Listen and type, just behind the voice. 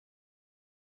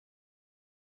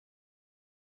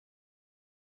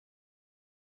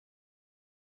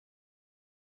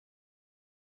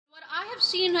I have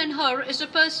seen in her is a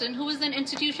person who is an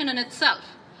institution in itself.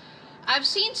 I've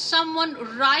seen someone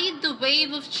ride the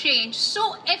wave of change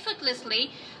so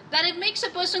effortlessly that it makes a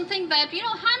person think that,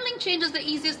 handling change is the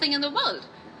easiest thing in the world.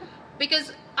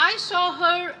 Because I saw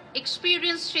her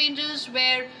experience changes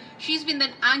where she's been the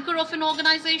anchor of an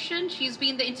organization, she's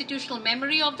been the institutional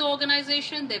memory of the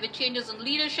organization, there were changes in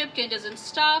leadership, changes in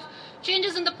staff,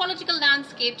 changes in the political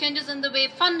landscape, changes in the way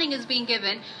funding is being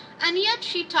given, and yet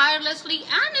she tirelessly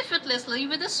and effortlessly,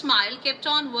 with a smile, kept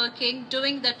on working,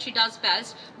 doing that she does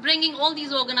best, bringing all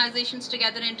these organizations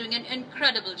together and doing an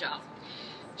incredible job.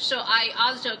 So I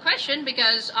asked her a question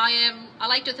because I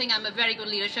like to think I'm a very good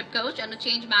leadership coach and a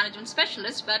change management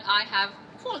specialist, but I have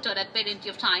faltered at plenty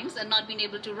of times and not been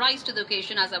able to rise to the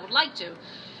occasion as I would like to.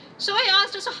 So I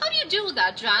asked her, so how do you do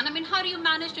that, Jan? I mean, how do you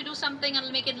manage to do something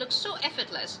and make it look so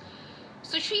effortless?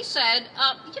 So she said,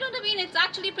 it's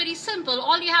actually pretty simple.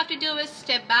 All you have to do is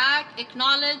step back,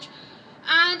 acknowledge,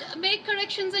 and make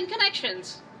corrections and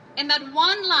connections. And that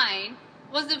one line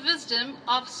was the wisdom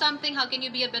of something, how can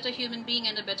you be a better human being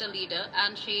and a better leader?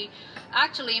 And she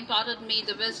actually imparted me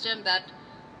the wisdom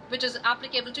which is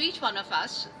applicable to each one of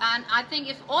us. And I think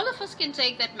if all of us can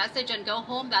take that message and go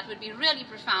home, that would be really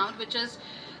profound, which is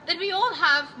that we all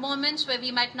have moments where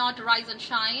we might not rise and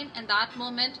shine. In that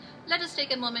moment, let us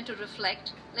take a moment to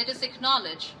reflect. Let us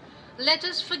acknowledge. Let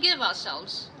us forgive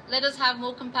ourselves. Let us have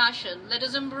more compassion. Let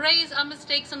us embrace our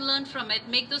mistakes and learn from it,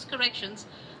 make those corrections,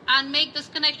 and make those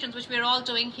connections, which we're all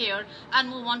doing here, and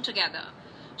move on together.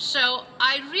 So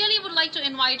I really would like to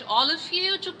invite all of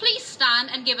you to please stand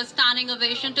and give a standing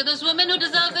ovation to this woman who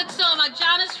deserves it so much.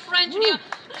 Janice French here.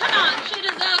 Come on, she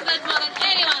deserves it more than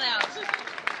anyone else.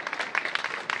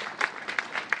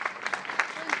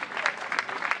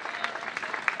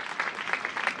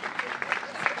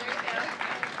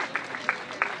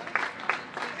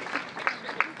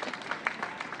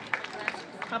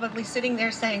 Probably sitting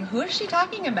there saying, who is she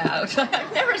talking about?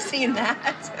 I've never seen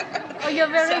that. Oh, you're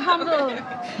very humble.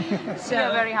 You're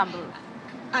very humble.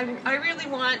 I really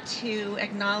want to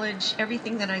acknowledge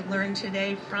everything that I learned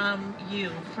today from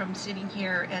you, from sitting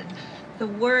here, and the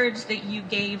words that you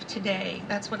gave today.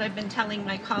 That's what I've been telling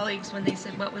my colleagues when they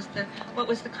said, what was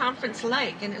the conference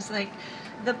like? And it's like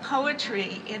the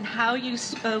poetry in how you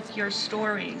spoke your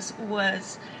stories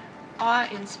was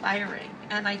awe-inspiring,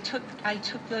 and I took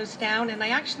those down, and I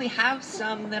actually have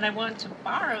some that I want to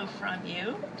borrow from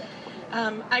you.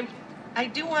 I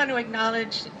do want to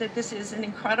acknowledge that this is an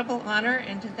incredible honor,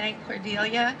 and to thank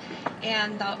Cordelia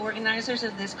and the organizers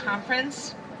of this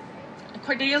conference.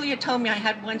 Cordelia told me I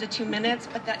had 1 to 2 minutes,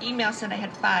 but the email said I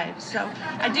had 5, so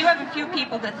I do have a few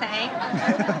people to thank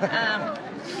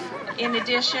in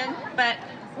addition, but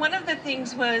one of the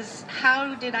things was,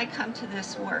 how did I come to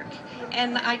this work?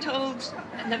 And I told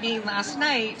Naveen last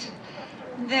night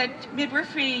that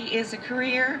midwifery is a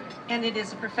career and it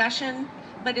is a profession,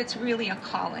 but it's really a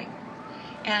calling.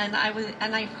 And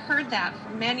I've heard that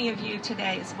from many of you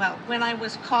today as well, when I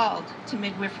was called to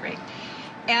midwifery.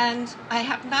 And I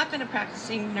have not been a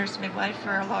practicing nurse midwife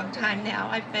for a long time now.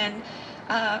 I've been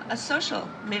a social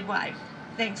midwife,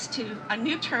 thanks to a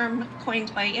new term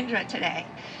coined by Indra today.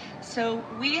 So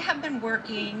we have been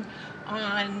working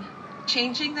on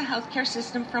changing the healthcare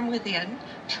system from within,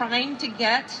 trying to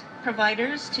get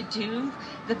providers to do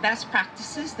the best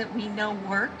practices that we know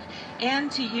work,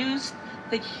 and to use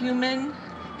the human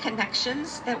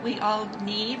connections that we all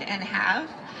need and have.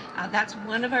 That's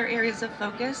one of our areas of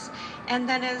focus. And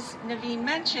then, as Naveen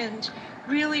mentioned,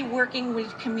 really working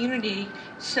with community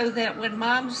so that when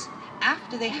moms,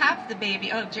 after they have the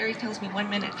baby, oh, Jerry tells me 1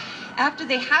 minute, after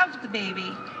they have the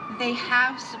baby, they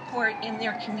have support in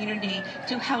their community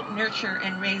to help nurture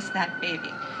and raise that baby.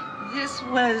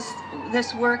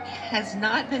 This work has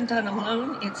not been done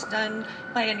alone. It's done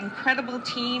by an incredible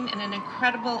team and an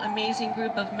incredible, amazing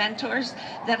group of mentors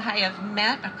that I have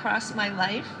met across my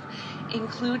life,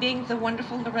 including the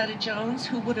wonderful Loretta Jones,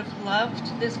 who would have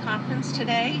loved this conference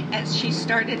today, as she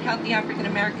started Healthy African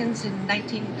Americans in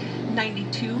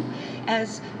 1992,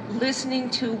 as listening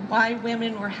to why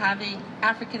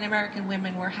African American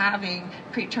women were having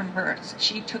preterm births.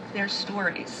 She took their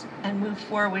stories and moved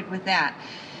forward with that.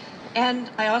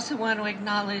 And I also want to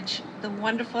acknowledge the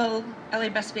wonderful LA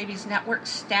Best Babies Network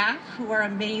staff, who are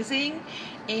amazing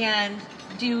and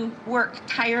do work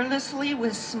tirelessly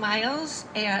with smiles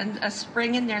and a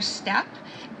spring in their step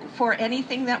for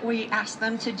anything that we ask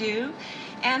them to do.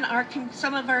 And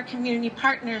some of our community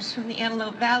partners from the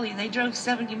Antelope Valley, they drove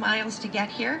 70 miles to get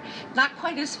here. Not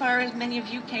quite as far as many of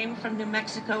you came from New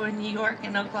Mexico and New York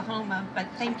and Oklahoma, but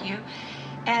thank you.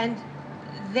 And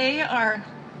they are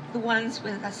the ones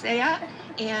with Asea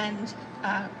and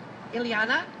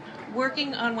Ileana,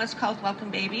 working on what's called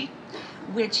Welcome Baby,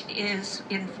 which is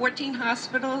in 14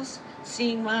 hospitals,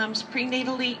 seeing moms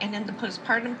prenatally and in the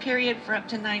postpartum period for up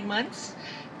to 9 months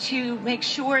to make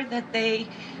sure that they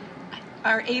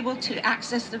are able to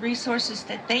access the resources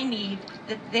that they need,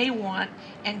 that they want,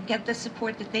 and get the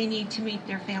support that they need to meet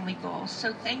their family goals.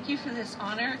 So thank you for this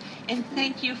honor, and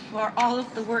thank you for all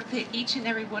of the work that each and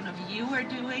every one of you are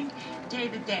doing day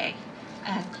to day.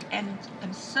 And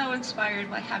I'm so inspired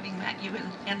by having met you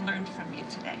and learned from you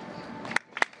today.